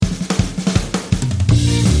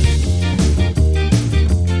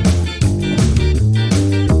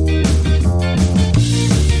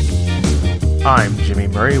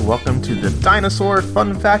Murray. Welcome to the Dinosaur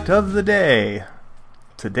Fun Fact of the Day.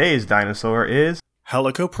 Today's dinosaur is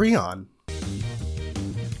Helicoprion.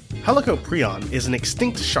 Helicoprion is an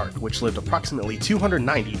extinct shark which lived approximately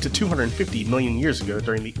 290 to 250 million years ago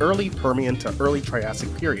during the early Permian to early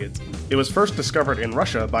Triassic periods. It was first discovered in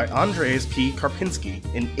Russia by Andrzej P. Karpinski.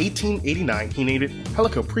 In 1889, he named it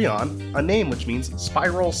Helicoprion, a name which means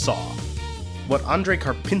spiral saw. What Andrzej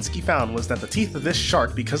Karpinski found was that the teeth of this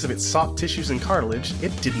shark, because of its soft tissues and cartilage,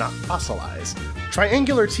 it did not fossilize.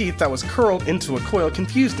 Triangular teeth that was curled into a coil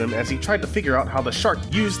confused him as he tried to figure out how the shark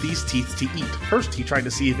used these teeth to eat. First, he tried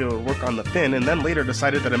to see if it would work on the fin, and then later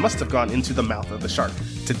decided that it must have gone into the mouth of the shark.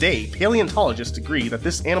 Today, paleontologists agree that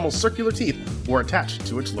this animal's circular teeth were attached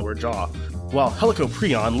to its lower jaw. While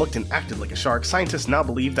Helicoprion looked and acted like a shark, scientists now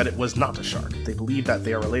believe that it was not a shark. They believe that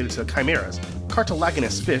they are related to chimeras,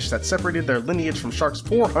 cartilaginous fish that separated their lineage from sharks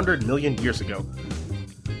 400 million years ago.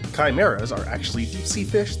 Chimeras are actually deep-sea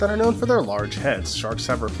fish that are known for their large heads. Sharks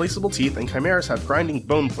have replaceable teeth, and chimeras have grinding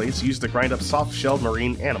bone plates used to grind up soft-shelled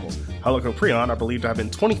marine animals. Helicoprion are believed to have been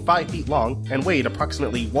 25 feet long and weighed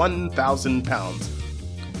approximately 1,000 pounds.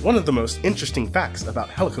 One of the most interesting facts about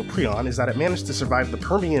Helicoprion is that it managed to survive the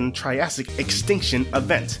Permian-Triassic extinction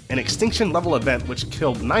event, an extinction-level event which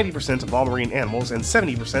killed 90% of all marine animals and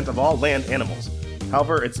 70% of all land animals.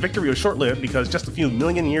 However, its victory was short-lived because just a few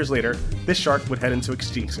million years later, this shark would head into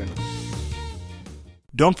extinction.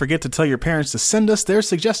 Don't forget to tell your parents to send us their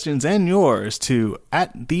suggestions and yours to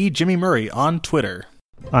 @TheJimmyMurray on Twitter.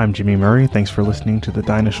 I'm Jimmy Murray. Thanks for listening to The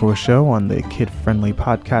Dinosaur Show on the Kid-Friendly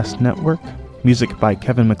Podcast Network. Music by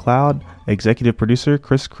Kevin MacLeod. Executive producer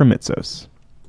Chris Kremitzos.